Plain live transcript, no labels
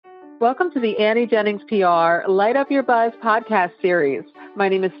Welcome to the Annie Jennings PR Light Up Your Buzz podcast series. My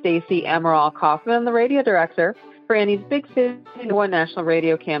name is Stacey Emerald Kaufman. I'm the radio director for Annie's Big City One national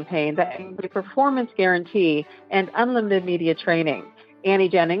radio campaign that includes a performance guarantee and unlimited media training. Annie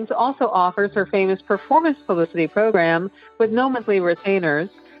Jennings also offers her famous performance publicity program with no monthly retainers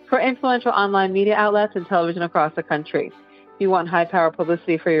for influential online media outlets and television across the country. If you want high-power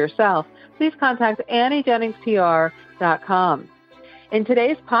publicity for yourself, please contact AnnieJenningsPR.com. In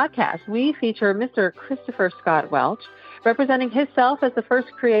today's podcast, we feature Mr. Christopher Scott Welch, representing himself as the first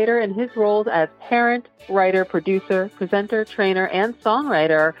creator in his roles as parent, writer, producer, presenter, trainer, and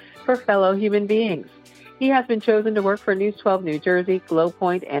songwriter for fellow human beings. He has been chosen to work for News 12 New Jersey,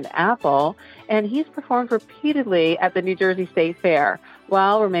 Glowpoint, and Apple, and he's performed repeatedly at the New Jersey State Fair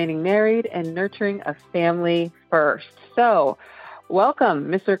while remaining married and nurturing a family first. So, welcome,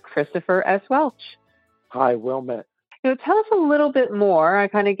 Mr. Christopher S. Welch. Hi, well met. Tell us a little bit more. I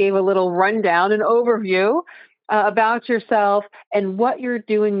kind of gave a little rundown, an overview about yourself and what you're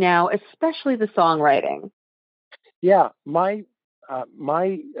doing now, especially the songwriting. Yeah, my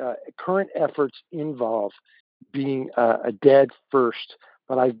current efforts involve being a dad first,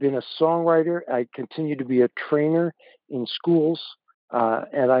 but I've been a songwriter. I continue to be a trainer in schools,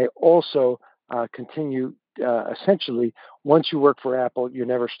 and I also continue essentially, once you work for Apple, you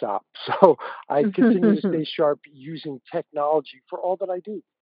never stop. So I continue to stay sharp using technology for all that I do.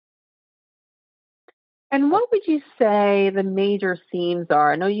 And what would you say the major themes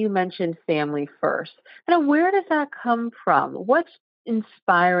are? I know you mentioned family first. Where does that come from? What's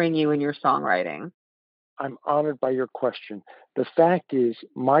inspiring you in your songwriting? I'm honored by your question. The fact is,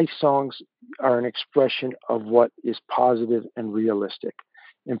 my songs are an expression of what is positive and realistic.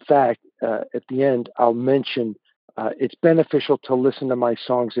 In fact, at the end, I'll mention it's beneficial to listen to my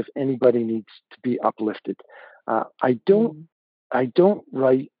songs if anybody needs to be uplifted. I don't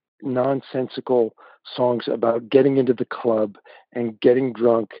write nonsensical songs about getting into the club and getting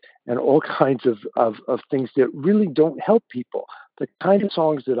drunk and all kinds of things that really don't help people. The kind of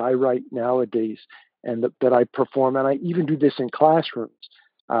songs that I write nowadays and that I perform, and I even do this in classrooms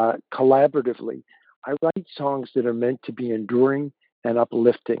collaboratively, I write songs that are meant to be enduring and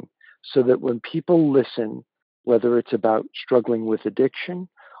uplifting, so that when people listen, whether it's about struggling with addiction,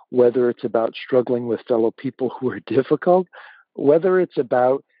 whether it's about struggling with fellow people who are difficult, whether it's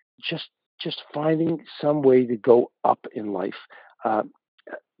about just finding some way to go up in life,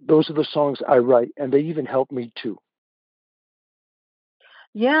 those are the songs I write, and they even help me too.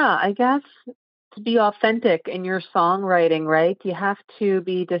 Yeah, I guess to be authentic in your songwriting, right? You have to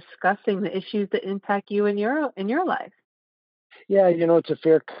be discussing the issues that impact you in your life. Yeah, it's a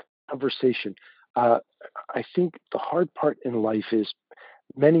fair conversation. I think the hard part in life is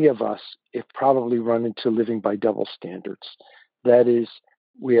many of us have probably run into living by double standards. That is,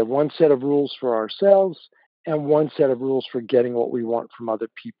 we have one set of rules for ourselves and one set of rules for getting what we want from other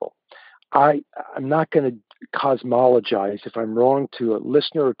people. I'm not going to cosmologize. If I'm wrong to a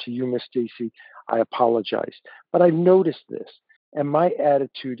listener or to you, Miss Stacey, I apologize. But I've noticed this, and my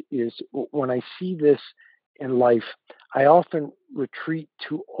attitude is when I see this in life, I often retreat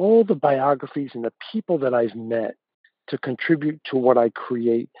to all the biographies and the people that I've met to contribute to what I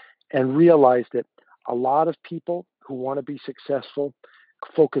create, and realize that a lot of people who want to be successful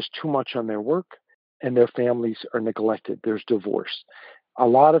focus too much on their work and their families are neglected. There's divorce. A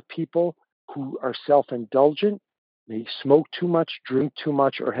lot of people who are self-indulgent, they smoke too much, drink too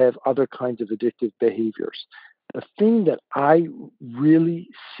much, or have other kinds of addictive behaviors. The thing that I really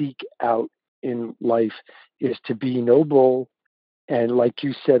seek out in life is to be noble. And like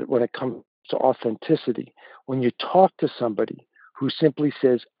you said, when it comes to authenticity, when you talk to somebody who simply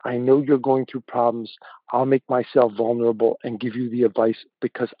says, I know you're going through problems, I'll make myself vulnerable and give you the advice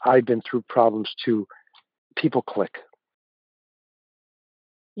because I've been through problems too, people click.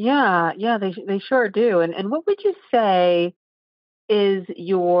 Yeah, they sure do. And what would you say is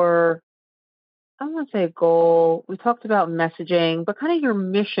your, I don't want to say goal. We talked about messaging, but kind of your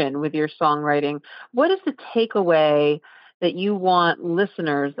mission with your songwriting. What is the takeaway that you want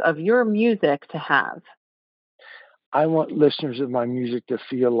listeners of your music to have? I want listeners of my music to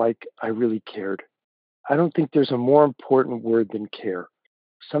feel like I really cared. I don't think there's a more important word than care.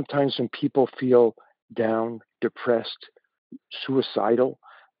 Sometimes when people feel down, depressed, suicidal,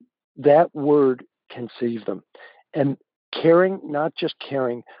 that word can save them. And caring, not just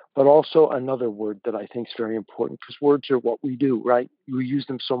caring, but also another word that I think is very important, because words are what we do, right? We use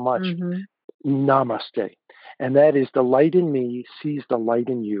them so much. Namaste. And that is, the light in me sees the light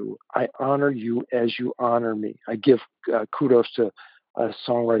in you. I honor you as you honor me. I give kudos to a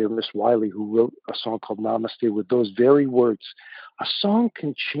songwriter, Miss Wiley, who wrote a song called Namaste with those very words. A song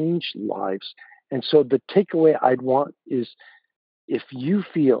can change lives. And so the takeaway I'd want is, if you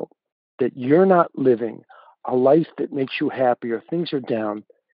feel that you're not living a life that makes you happy or things are down,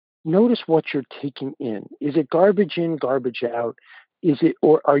 notice what you're taking in. Is it garbage in, garbage out?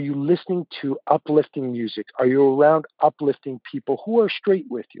 Or are you listening to uplifting music? Are you around uplifting people who are straight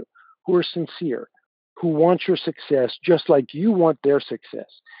with you, who are sincere, who want your success just like you want their success?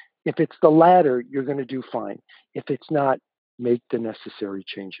 If it's the latter, you're going to do fine. If it's not, make the necessary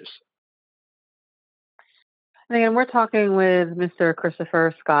changes. And again, we're talking with Mr.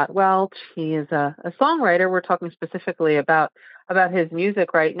 Christopher Scott Welch. He is a songwriter. We're talking specifically about his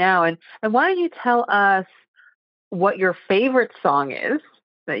music right now. And why don't you tell us what your favorite song is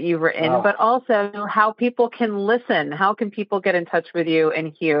that you've written, but also how people can listen? How can people get in touch with you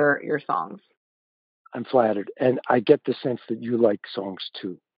and hear your songs? I'm flattered. And I get the sense that you like songs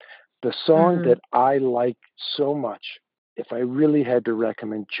too. The song that I like so much, if I really had to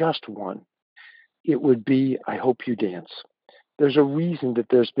recommend just one, it would be I Hope You Dance. There's a reason that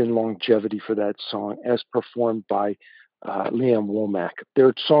there's been longevity for that song as performed by Leanne Womack. There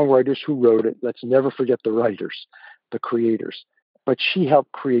are songwriters who wrote it. Let's never forget the writers, the creators. But she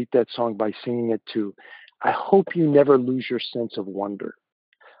helped create that song by singing it too. I hope you never lose your sense of wonder.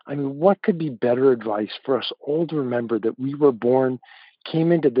 I mean, what could be better advice for us all to remember that we were born,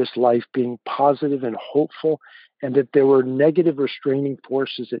 came into this life being positive and hopeful, and that there were negative restraining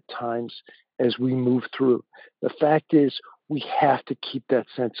forces at times as we move through. The fact is, we have to keep that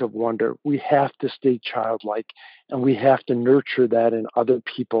sense of wonder. We have to stay childlike, and we have to nurture that in other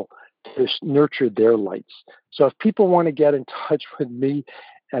people, to nurture their lights. So if people want to get in touch with me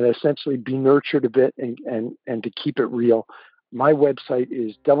and essentially be nurtured a bit and to keep it real, my website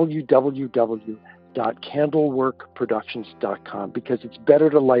is www.candleworkproductions.com, because it's better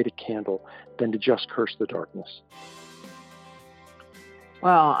to light a candle than to just curse the darkness.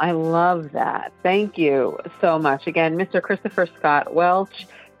 Well, I love that. Thank you so much. Again, Mr. Christopher Scott Welch.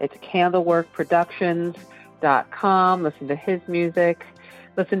 It's candleworkproductions.com. Listen to his music.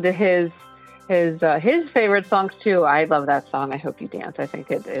 Listen to his favorite songs too. I love that song, I Hope You Dance. I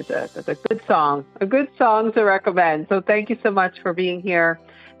think it's a good song to recommend. So thank you so much for being here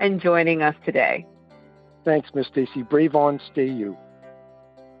and joining us today. Thanks, Miss Stacy. Brave on, stay you.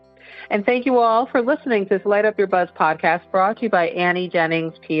 And thank you all for listening to this Light Up Your Buzz podcast, brought to you by Annie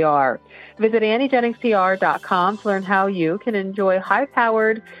Jennings PR. Visit AnnieJenningsPR.com to learn how you can enjoy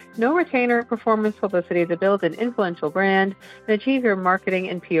high-powered, no-retainer performance publicity to build an influential brand and achieve your marketing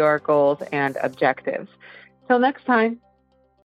and PR goals and objectives. Till next time.